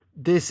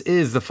This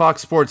is the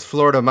Fox Sports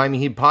Florida Miami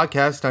Heat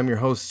podcast. I'm your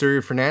host,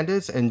 Sergio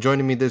Fernandez, and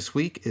joining me this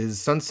week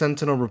is Sun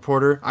Sentinel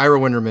reporter Ira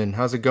Winterman.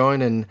 How's it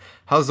going, and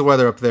how's the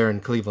weather up there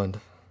in Cleveland?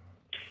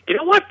 You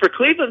know what? For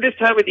Cleveland this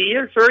time of the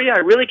year, Sergio,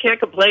 I really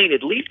can't complain.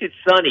 At least it's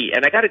sunny,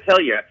 and I got to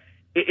tell you,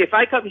 if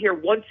I come here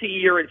once a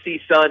year and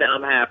see sun,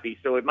 I'm happy.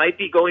 So it might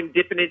be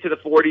dipping into the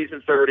 40s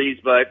and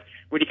 30s, but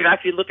when you can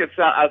actually look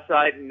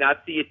outside and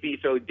not see it be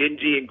so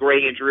dingy and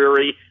gray and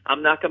dreary,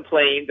 I'm not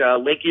complaining.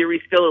 Lake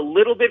Erie's still a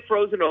little bit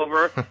frozen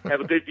over.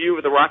 Have a good view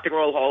of the Rock and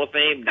Roll Hall of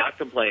Fame. Not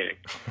complaining.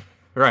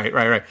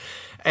 Right.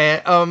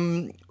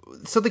 And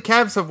so the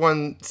Cavs have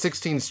won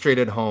 16 straight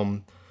at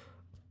home.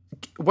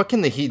 What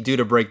can the Heat do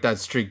to break that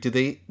streak? Do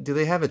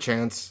they have a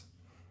chance?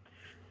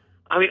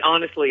 I mean,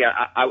 honestly,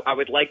 I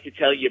would like to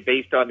tell you,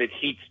 based on the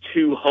Heat's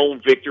 2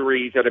 home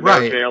victories at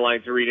American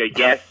Airlines Arena,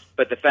 yes.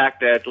 But the fact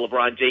that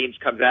LeBron James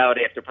comes out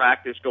after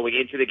practice going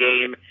into the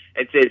game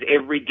and says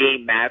every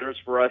game matters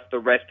for us the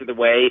rest of the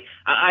way,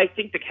 I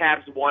think the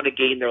Cavs want to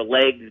gain their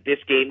legs. This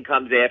game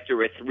comes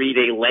after a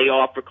 3-day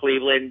layoff for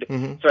Cleveland,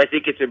 so I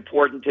think it's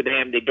important to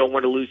them. They don't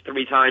want to lose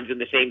 3 times in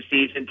the same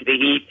season to the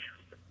Heat.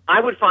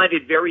 I would find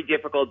it very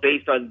difficult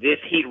based on this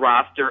Heat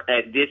roster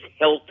and this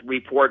health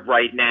report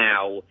right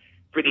now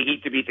for the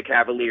Heat to beat the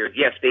Cavaliers.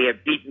 Yes, they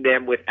have beaten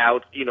them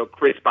without,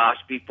 Chris Bosh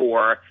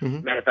before.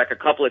 Matter of fact, a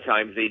couple of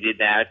times they did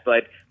that.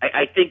 But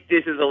I think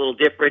this is a little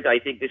different. I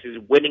think this is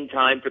winning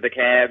time for the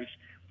Cavs.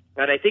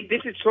 And I think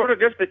this is sort of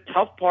just the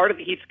tough part of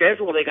the Heat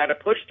schedule they got to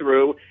push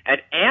through. And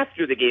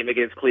after the game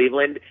against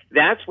Cleveland,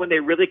 that's when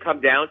they really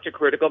come down to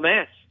critical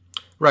mass.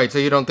 Right, so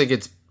you don't think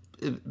it's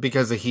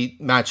because the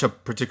Heat match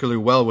up particularly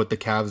well with the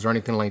Cavs or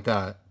anything like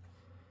that?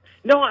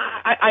 No,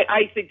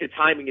 I think the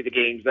timing of the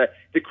games,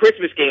 the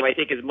Christmas game, I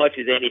think as much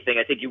as anything,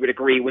 I think you would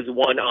agree was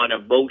one on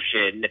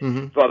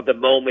emotion from the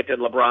moment in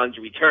LeBron's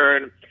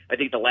return. I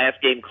think the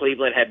last game,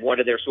 Cleveland had one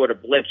of their sort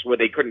of blips where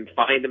they couldn't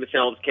find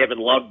themselves, Kevin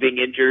Love being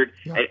injured,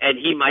 and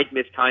he might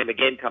miss time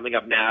again coming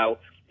up now.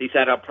 He's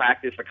had out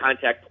practice, the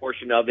contact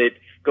portion of it,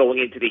 going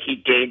into the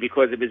Heat game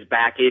because of his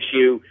back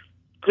issue.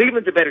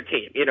 Cleveland's a better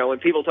team. When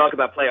people talk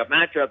about playoff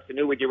matchups and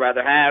who would you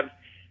rather have,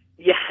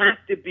 you have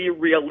to be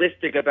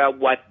realistic about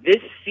what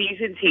this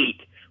season's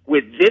Heat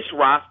with this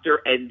roster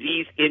and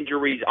these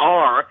injuries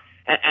are.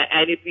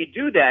 And if you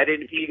do that,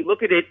 and if you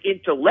look at it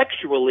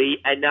intellectually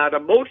and not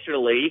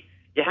emotionally,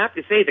 you have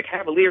to say the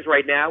Cavaliers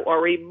right now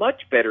are a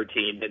much better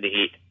team than the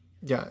Heat.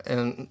 Yeah,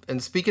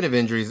 and speaking of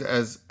injuries,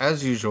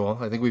 as usual,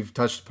 I think we've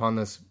touched upon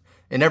this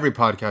in every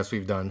podcast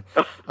we've done.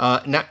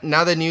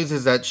 Now the news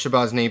is that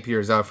Shabazz Napier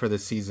is out for the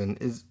season.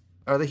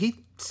 Are the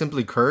Heat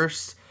simply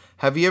cursed?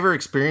 Have you ever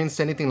experienced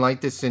anything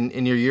like this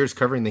in your years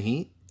covering the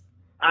Heat?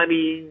 I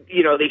mean,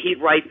 the Heat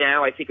right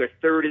now, I think, are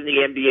third in the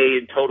NBA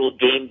in total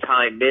game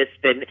time missed,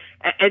 and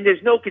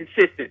there's no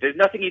consistent. There's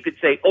nothing you could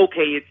say,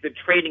 okay, it's the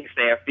training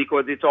staff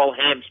because it's all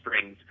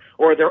hamstrings,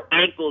 or their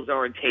ankles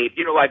aren't taped.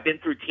 I've been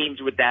through teams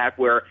with that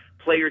where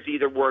players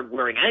either weren't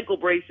wearing ankle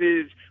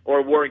braces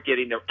or weren't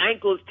getting their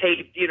ankles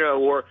taped,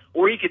 or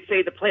you could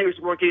say the players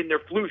weren't getting their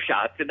flu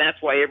shots, and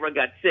that's why everyone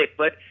got sick.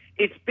 But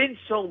it's been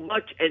so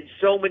much and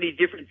so many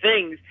different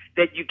things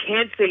that you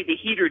can't say the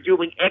Heat are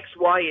doing X,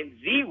 Y, and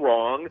Z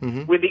wrong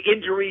when the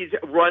injuries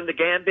run the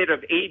gambit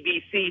of A,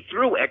 B, C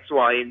through X,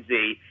 Y, and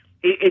Z.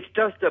 It's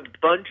just a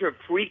bunch of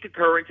freak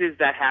occurrences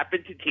that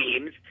happen to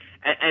teams,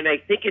 and I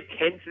think it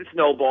tends to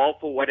snowball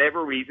for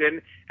whatever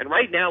reason. And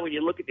right now, when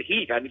you look at the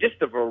Heat, I mean, just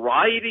the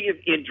variety of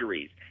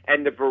injuries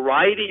and the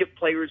variety of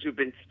players who've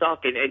been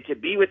stuck, and to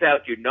be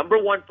without your number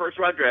 1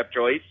 first-round draft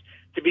choice,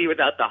 to be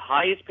without the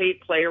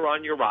highest-paid player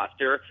on your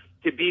roster,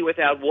 to be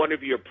without one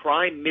of your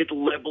prime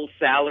mid-level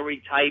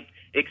salary-type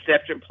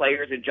exception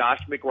players in Josh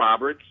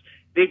McRoberts,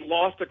 they've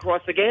lost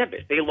across the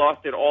gambit. They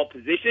lost at all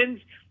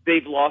positions.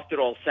 They've lost at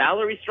all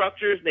salary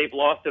structures. They've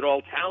lost at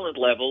all talent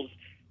levels.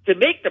 To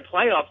make the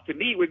playoffs, to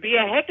me, would be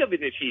a heck of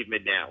an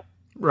achievement now.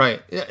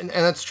 Right, yeah, and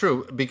that's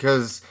true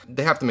because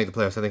they have to make the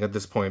playoffs, I think, at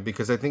this point.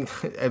 Because I think,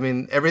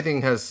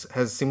 everything has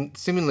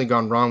seemingly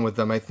gone wrong with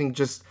them. I think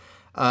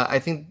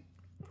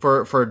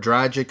for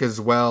Dragic as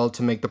well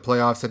to make the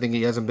playoffs, I think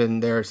he hasn't been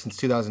there since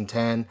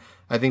 2010.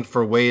 I think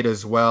for Wade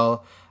as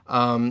well.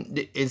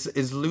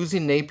 Is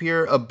losing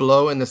Napier a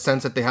blow in the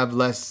sense that they have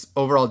less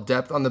overall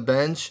depth on the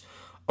bench?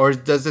 Or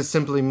does this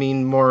simply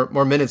mean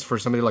more minutes for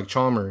somebody like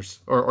Chalmers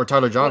or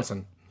Tyler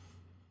Johnson?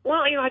 Well,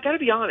 I got to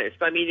be honest.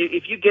 I mean,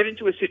 if you get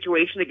into a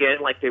situation again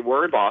like they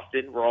were in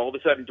Boston, where all of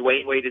a sudden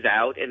Dwayne Wade is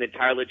out and then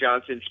Tyler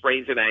Johnson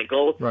sprains an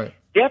ankle, right,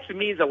 that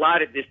means a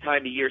lot at this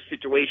time of year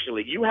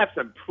situationally. You have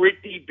some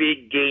pretty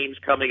big games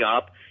coming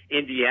up.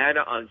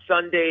 Indiana on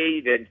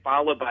Sunday, then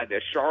followed by the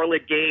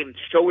Charlotte game,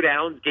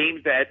 showdowns,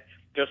 games that,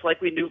 just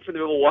like we knew from the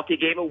Milwaukee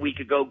game a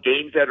week ago,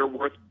 games that are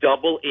worth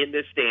double in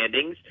the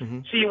standings.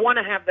 So you want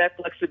to have that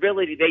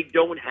flexibility. They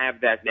don't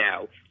have that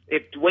now.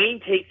 If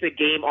Dwayne takes a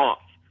game off,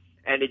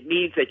 and it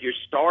means that you're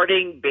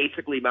starting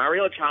basically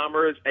Mario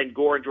Chalmers and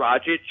Goran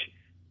Dragic,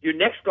 your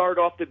next guard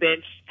off the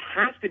bench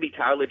has to be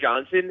Tyler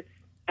Johnson,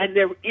 and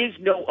there is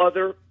no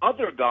other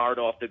guard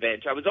off the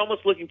bench. I was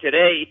almost looking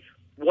today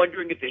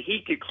wondering if the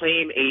Heat could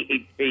claim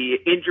a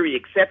injury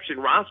exception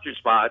roster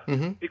spot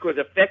because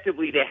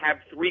effectively they have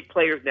 3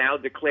 players now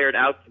declared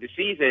out for the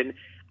season.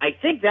 I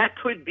think that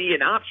could be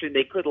an option.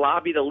 They could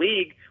lobby the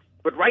league,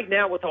 but right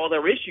now with all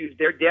their issues,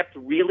 their depth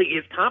really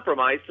is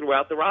compromised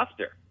throughout the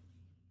roster.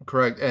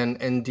 Correct.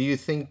 And do you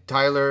think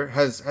Tyler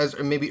has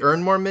maybe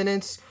earned more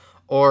minutes,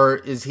 or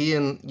is he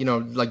in,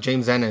 like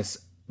James Ennis,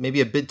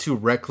 maybe a bit too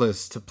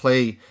reckless to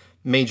play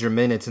major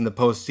minutes in the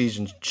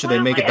postseason? Should they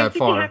make it that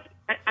far?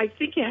 I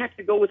think you have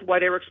to go with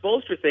what Eric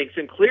Spoelstra thinks,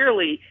 and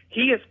clearly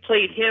he has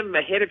played him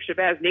ahead of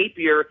Shabazz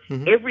Napier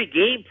every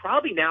game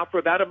probably now for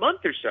about a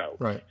month or so.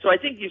 Right. So I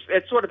think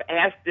it's sort of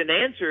asked and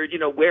answered,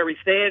 where he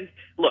stands.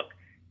 Look,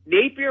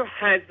 Napier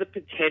has the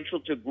potential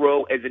to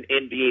grow as an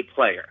NBA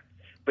player,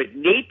 but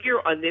Napier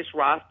on this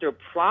roster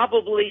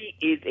probably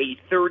is a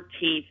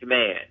 13th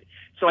man.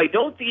 So I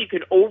don't think you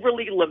can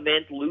overly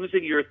lament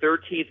losing your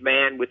 13th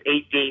man with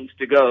 8 games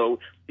to go.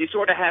 You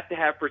sort of have to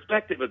have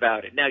perspective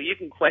about it. Now, you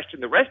can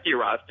question the rest of your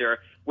roster,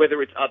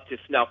 whether it's up to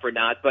snuff or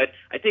not, but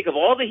I think of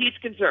all the Heat's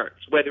concerns,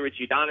 whether it's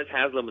Udonis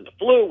Haslem and the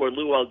flu, or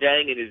Luol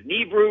Deng and his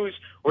knee bruise,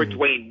 or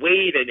Dwayne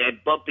Wade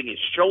and bumping his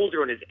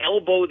shoulder and his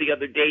elbow the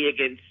other day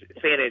against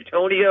San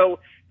Antonio,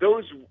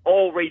 those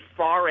all rate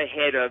far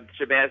ahead of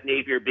Shabazz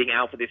Napier being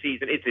out for the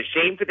season. It's a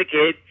shame for the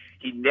kid.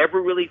 He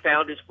never really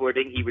found his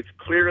footing. He was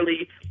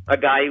clearly a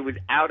guy who was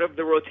out of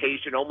the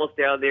rotation, almost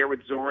down there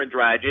with Zoran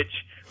Dragic.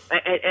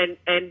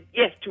 And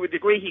yes, to a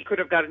degree, he could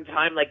have gotten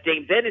time like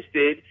James Ennis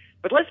did.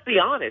 But let's be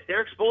honest,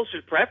 Eric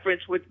Spoelstra's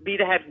preference would be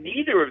to have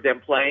neither of them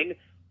playing,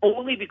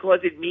 only because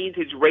it means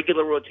his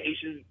regular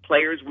rotation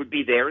players would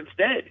be there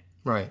instead.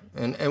 Right.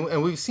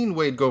 And we've seen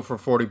Wade go for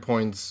 40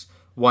 points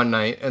one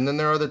night, and then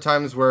there are other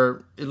times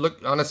where it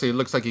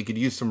looks like he could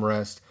use some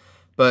rest.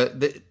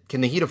 But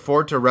can the Heat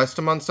afford to rest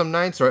him on some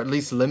nights, or at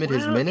least limit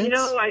his minutes?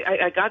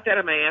 I got that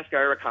on my Ask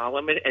Ira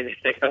column, and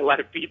I got a lot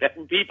of feedback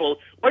from people.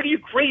 What are you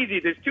crazy?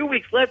 There's 2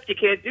 weeks left. You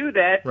can't do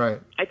that. Right.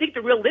 I think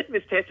the real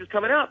litmus test is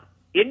coming up.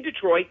 In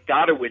Detroit,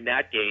 got to win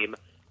that game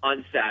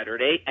on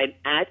Saturday, and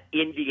at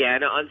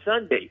Indiana on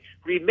Sunday.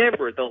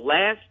 Remember, the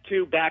last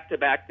 2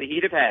 back-to-back the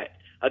Heat have had.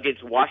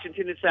 Against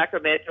Washington and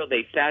Sacramento,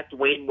 they sat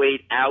Dwayne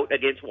Wade out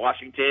against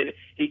Washington.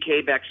 He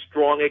came back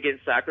strong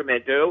against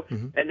Sacramento.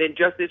 And then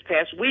just this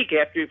past week,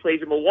 after he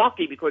plays in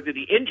Milwaukee because of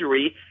the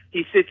injury,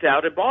 he sits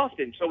out in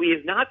Boston. So he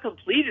has not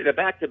completed a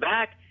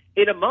back-to-back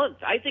in a month.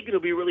 I think it'll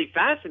be really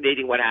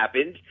fascinating what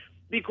happens,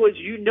 because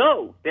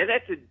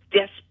that's a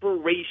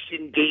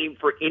desperation game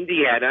for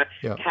Indiana,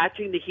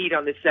 catching the Heat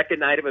on the second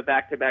night of a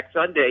back-to-back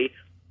Sunday.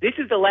 This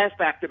is the last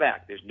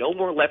back-to-back. There's no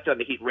more left on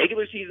the Heat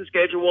regular season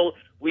schedule.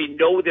 We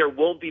know there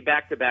won't be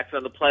back-to-backs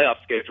on the playoff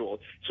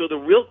schedule. So the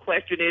real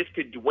question is,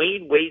 could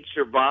Dwayne Wade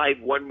survive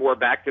one more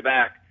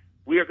back-to-back?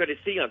 We are going to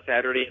see on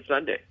Saturday and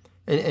Sunday.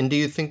 And do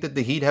you think that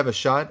the Heat have a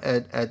shot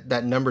at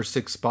that number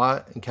 6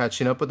 spot and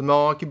catching up with the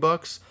Milwaukee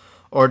Bucks?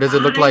 Or does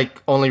it look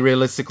like only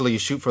realistically you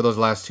shoot for those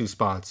last 2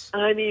 spots?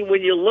 I mean,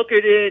 when you look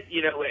at it,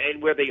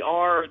 and where they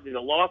are in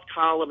the loss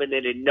column, and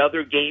then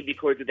another game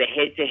because of the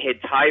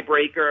head-to-head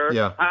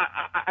tiebreaker,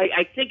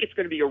 I think it's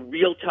going to be a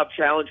real tough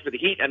challenge for the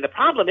Heat. And the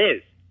problem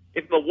is,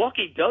 if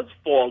Milwaukee does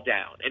fall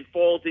down and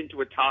falls into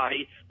a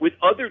tie with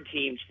other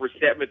teams for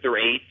 7th or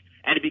 8th,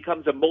 and it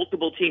becomes a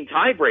multiple-team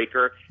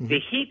tiebreaker, the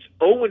Heat's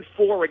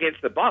 0-4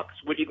 against the Bucks.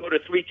 When you go to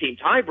 3-team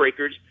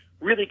tiebreakers,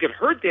 really could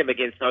hurt them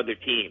against other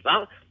teams.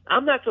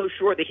 I'm not so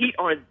sure the Heat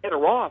aren't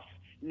better off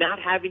not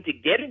having to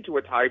get into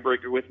a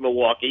tiebreaker with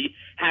Milwaukee,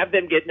 have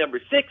them get number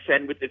 6,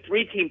 and with the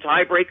 3-team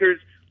tiebreakers,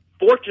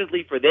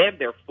 fortunately for them,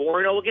 they're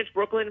 4-0 against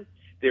Brooklyn,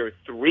 they're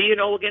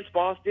 3-0 against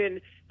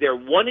Boston, they're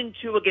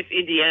 1-2 against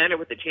Indiana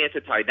with a chance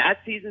to tie that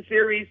season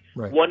series,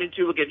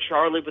 1-2 against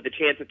Charlotte with a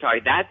chance to tie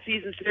that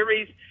season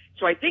series.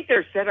 So I think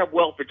they're set up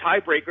well for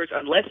tiebreakers.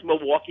 Unless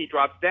Milwaukee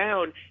drops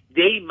down,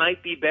 they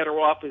might be better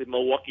off with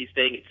Milwaukee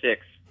staying at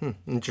 6.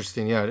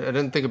 Interesting. Yeah, I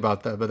didn't think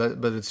about that,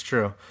 but it's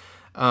true.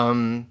 I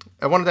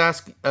wanted to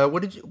ask,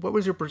 what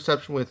was your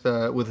perception with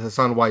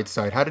Hassan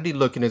Whiteside? How did he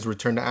look in his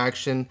return to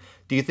action?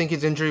 Do you think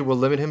his injury will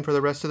limit him for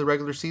the rest of the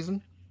regular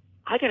season?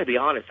 I got to be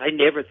honest, I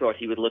never thought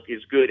he would look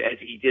as good as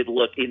he did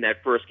look in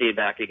that first game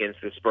back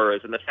against the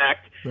Spurs. And the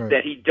fact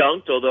that he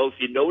dunked, although if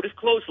you notice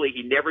closely,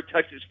 he never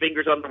touched his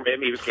fingers on the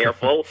rim. He was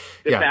careful.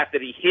 The fact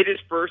that he hit his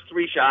first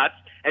 3 shots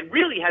and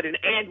really had an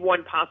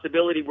and-one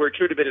possibility where it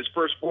should have been his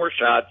first 4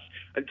 shots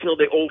until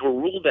they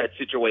overruled that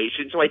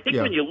situation. So I think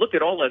when you look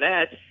at all of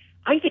that,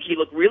 I think he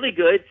looked really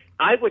good.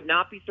 I would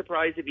not be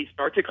surprised if he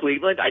starts at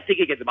Cleveland. I think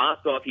against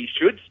Moscow, he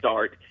should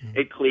start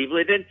at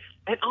Cleveland.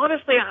 And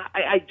honestly,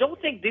 I don't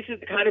think this is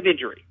the kind of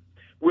injury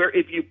where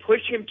if you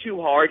push him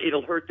too hard,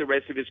 it'll hurt the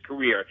rest of his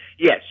career.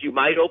 Yes, you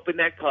might open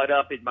that cut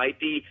up. It might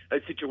be a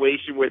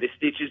situation where the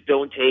stitches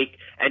don't take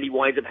and he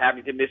winds up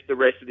having to miss the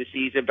rest of the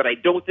season. But I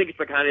don't think it's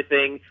the kind of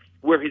thing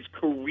where his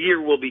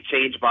career will be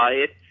changed by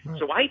it.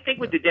 So I think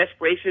with the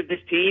desperation of this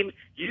team,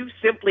 you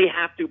simply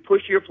have to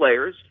push your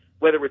players,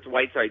 whether it's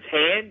Whiteside's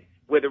hand,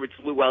 whether it's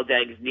Luol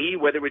Deng's knee,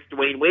 whether it's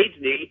Dwayne Wade's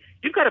knee.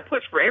 You've got to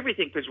push for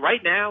everything because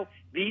right now,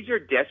 these are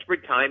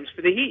desperate times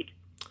for the Heat.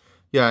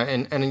 Yeah,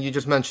 and you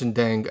just mentioned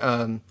Deng.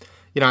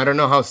 I don't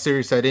know how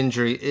serious that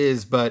injury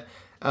is, but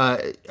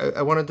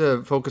I wanted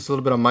to focus a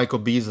little bit on Michael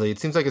Beasley. It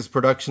seems like his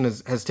production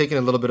has taken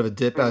a little bit of a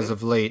dip as Hmm.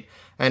 of late.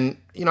 And,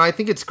 I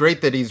think it's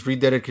great that he's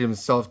rededicated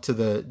himself to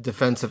the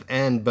defensive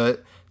end,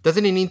 but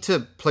doesn't he need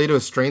to play to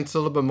his strengths a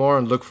little bit more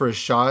and look for a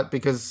shot?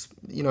 Because,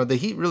 the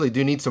Heat really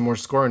do need some more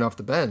scoring off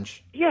the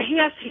bench. Yeah, he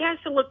has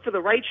to look for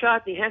the right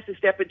shot, and he has to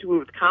step into it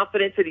with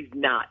confidence that he's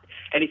not.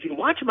 And if you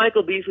watch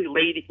Michael Beasley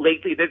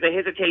lately, there's a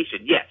hesitation.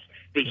 Yes,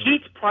 the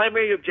Heat's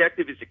primary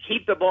objective is to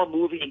keep the ball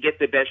moving and get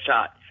the best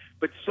shot.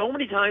 But so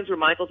many times when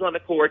Michael's on the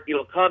court,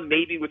 it'll come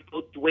maybe with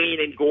both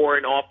Dwayne and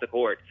Goran off the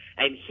court,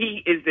 and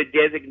he is the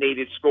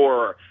designated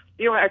scorer.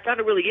 I found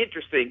it really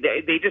interesting.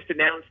 They just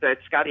announced that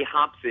Scotty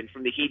Hobson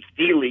from the Heat's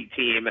D-League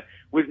team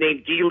was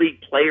named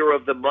D-League Player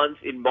of the Month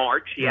in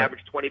March. He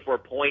averaged 24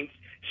 points,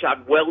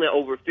 shot well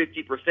over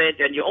 50%,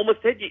 and you almost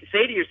say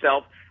to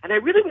yourself, and I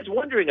really was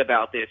wondering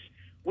about this,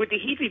 would the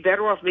Heat be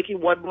better off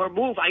making one more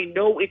move? I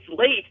know it's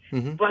late,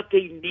 but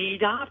they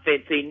need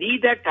offense. They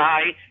need that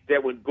guy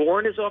that when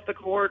Goran is off the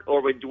court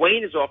or when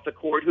Dwayne is off the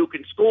court who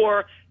can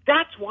score.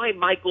 That's why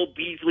Michael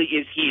Beasley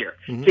is here,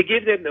 to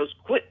give them those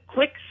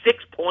quick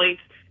 6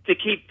 points to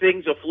keep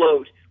things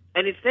afloat.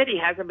 And instead, he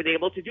hasn't been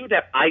able to do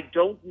that. I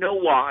don't know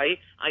why.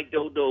 I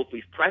don't know if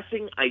he's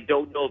pressing. I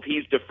don't know if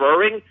he's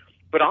deferring.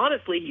 But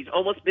honestly, he's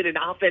almost been an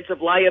offensive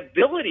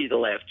liability the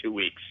last 2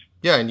 weeks.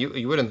 Yeah, and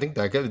you wouldn't think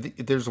that.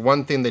 If there's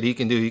one thing that he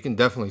can do, he can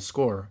definitely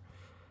score.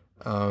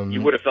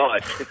 You would have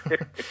thought.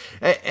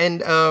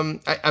 And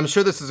I'm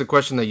sure this is a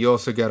question that you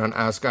also get on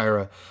Ask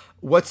Ira.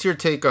 What's your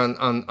take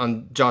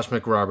on Josh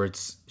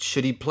McRoberts?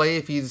 Should he play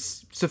if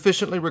he's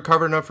sufficiently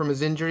recovered enough from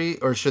his injury,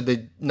 or should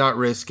they not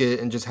risk it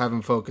and just have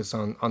him focus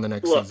on the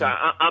next season?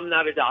 Look, I'm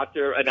not a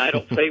doctor, and I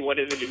don't play one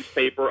in the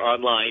newspaper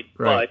online,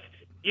 Right. but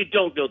you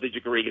don't know the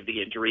degree of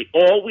the injury.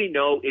 All we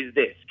know is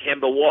this.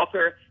 Kemba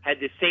Walker had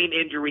the same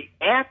injury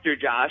after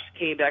Josh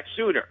came back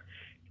sooner.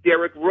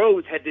 Derrick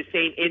Rose had the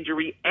same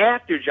injury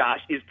after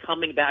Josh is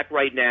coming back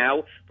right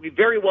now. We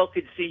very well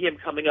could see him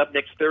coming up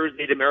next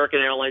Thursday at American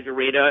Airlines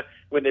Arena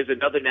when there's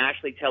another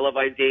nationally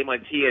televised game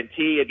on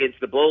TNT against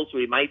the Bulls, so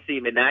we might see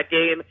him in that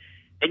game.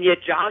 And yet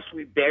Josh,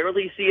 we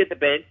barely see at the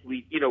bench.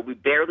 We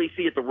barely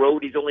see at the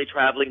road. He's only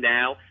traveling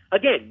now.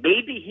 Again,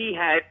 maybe he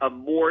had a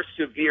more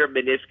severe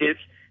meniscus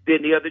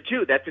than the other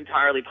two. That's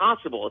entirely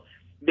possible.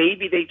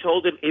 Maybe they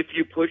told him if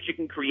you push, you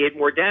can create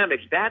more damage.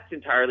 That's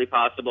entirely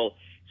possible.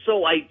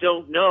 So I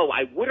don't know.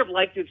 I would have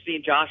liked to have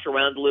seen Josh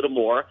around a little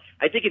more.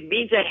 I think it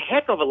means a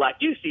heck of a lot.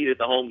 You see it at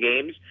the home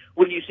games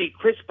when you see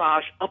Chris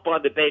Bosh up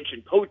on the bench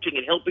and coaching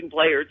and helping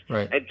players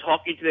Right. and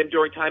talking to them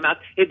during timeouts.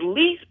 At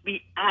least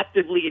be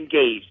actively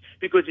engaged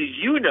because, as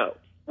you know,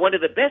 one of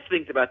the best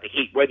things about the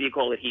Heat, whether you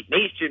call it Heat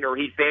Nation or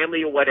Heat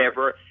Family or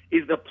whatever,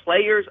 is the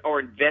players are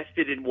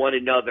invested in one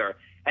another.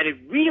 And it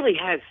really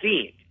has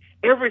seemed,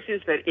 ever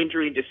since that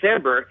injury in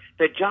December,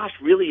 that Josh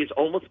really has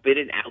almost been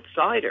an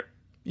outsider.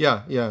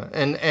 Yeah,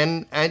 and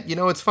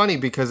it's funny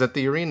because at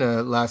the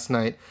arena last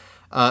night,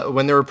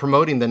 when they were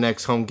promoting the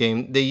next home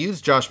game, they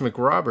used Josh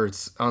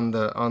McRoberts on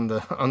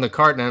the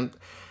card, and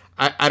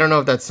I don't know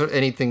if that's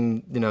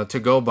anything to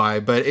go by,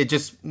 but it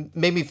just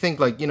made me think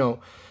like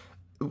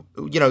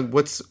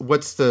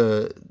what's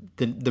the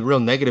real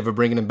negative of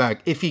bringing him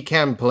back if he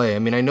can play? I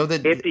mean, I know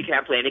that If he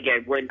can't play, and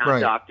again, we're not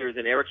Right. doctors,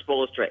 and Eric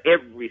Spoelstra,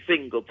 every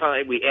single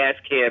time we ask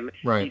him,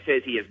 Right. he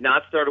says he has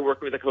not started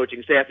working with the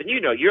coaching staff. And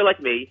you're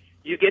like me,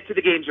 you get to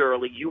the games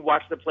early, you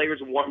watch the players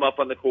warm up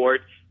on the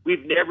court.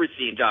 We've never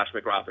seen Josh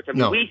McRoberts. I mean,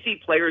 No. we see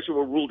players who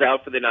were ruled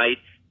out for the night.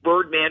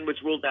 Birdman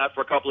was ruled out for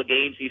a couple of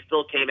games. He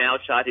still came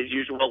out, shot his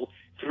usual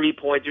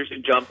three-pointers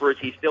and jumpers.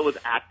 He still was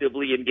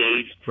actively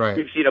engaged. Right.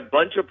 We've seen a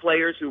bunch of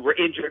players who were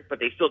injured, but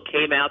they still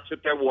came out,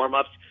 took their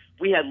warm-ups.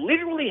 We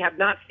literally have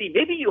not seen,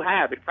 maybe you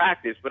have in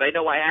practice, but I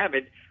know I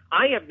haven't.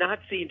 I have not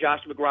seen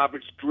Josh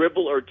McRoberts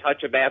dribble or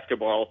touch a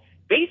basketball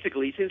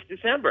basically since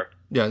December.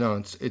 Yeah, no,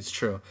 it's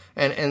true.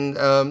 And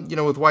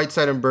with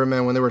Whiteside and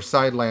Birdman when they were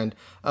sidelined,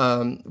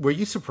 were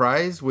you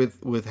surprised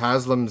with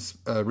Haslam's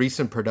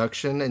recent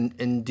production?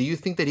 And do you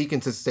think that he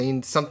can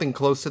sustain something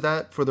close to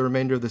that for the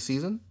remainder of the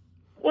season?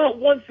 Well,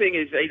 one thing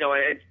is,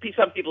 and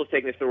some people have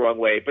taken this the wrong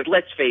way, but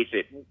let's face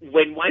it,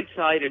 when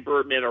Whiteside and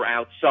Birdman are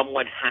out,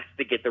 someone has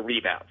to get the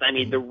rebounds. I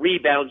mean, the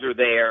rebounds are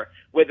there,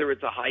 whether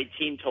it's a high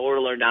team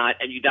total or not,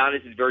 and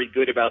Udonis is very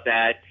good about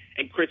that.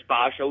 And Chris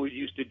Bosh always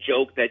used to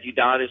joke that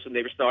Udonis, when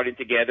they were starting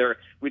together,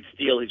 would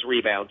steal his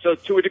rebound. So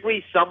to a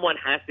degree, someone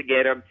has to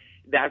get him.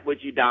 That was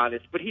Udonis.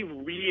 But he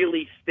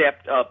really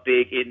stepped up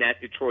big in that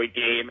Detroit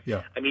game.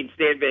 Yeah. I mean,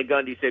 Stan Van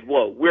Gundy said,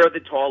 whoa, we're the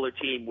taller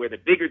team. We're the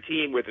bigger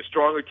team. We're the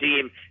stronger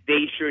team.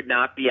 They should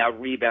not be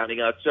out-rebounding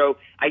us. So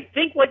I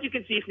think what you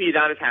can see from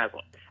Udonis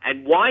Haslem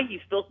and why he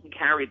still can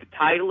carry the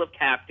title of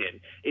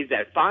captain is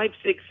that 5,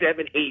 6,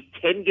 7, 8,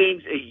 10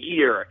 games a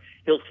year,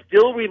 he'll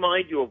still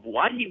remind you of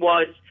what he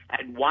was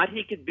and what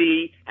he could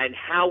be and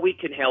how we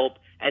can help,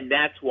 and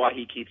that's why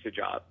he keeps the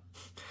job.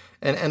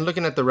 And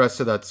looking at the rest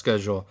of that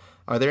schedule,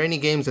 are there any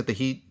games that the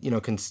Heat,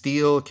 can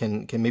steal,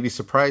 can maybe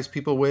surprise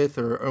people with,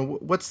 or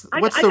what's the I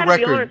record?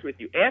 Be honest with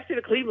you. After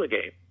the Cleveland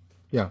game,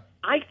 Yeah.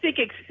 I think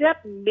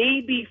except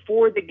maybe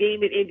for the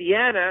game in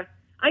Indiana,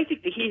 I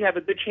think the Heat have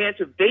a good chance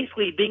of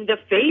basically being the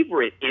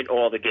favorite in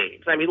all the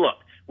games. I mean, look,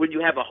 when you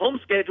have a home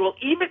schedule,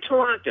 even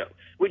Toronto,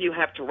 when you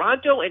have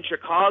Toronto and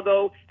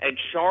Chicago and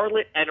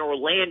Charlotte and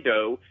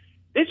Orlando,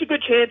 there's a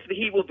good chance the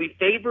Heat will be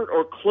favored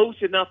or close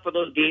enough for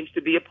those games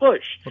to be a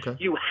push. Okay.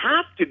 You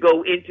have to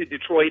go into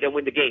Detroit and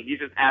win the game. You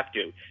just have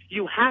to.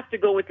 You have to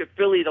go into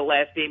Philly the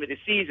last game of the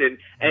season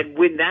and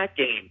win that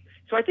game.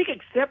 So I think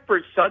except for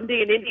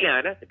Sunday in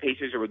Indiana, the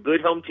Pacers are a good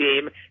home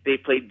team. They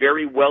played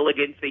very well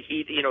against the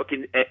Heat,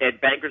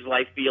 at Bankers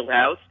Life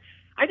Fieldhouse.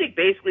 I think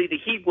basically the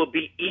Heat will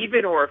be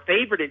even or a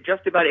favorite in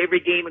just about every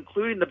game,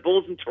 including the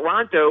Bulls in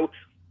Toronto,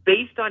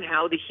 based on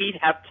how the Heat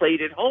have played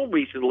at home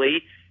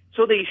recently.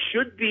 So they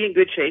should be in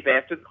good shape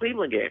after the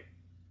Cleveland game.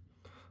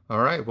 All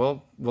right.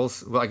 Well,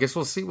 I guess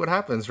we'll see what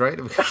happens, right?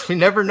 Because we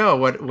never know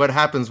what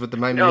happens with the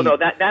Miami Heat. No,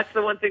 that's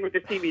the one thing with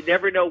this team. You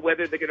never know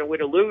whether they're going to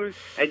win or lose,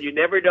 and you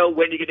never know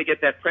when you're going to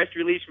get that press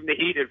release from the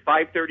Heat at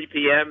 5:30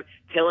 p.m.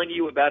 telling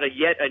you about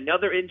yet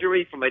another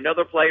injury from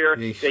another player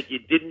that you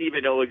didn't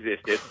even know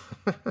existed.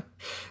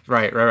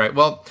 Right.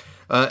 Well,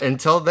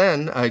 until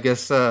then, I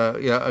guess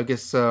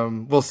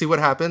we'll see what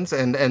happens,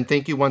 and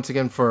thank you once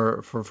again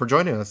for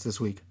joining us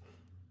this week.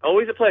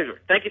 Always a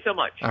pleasure. Thank you so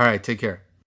much. All right. Take care.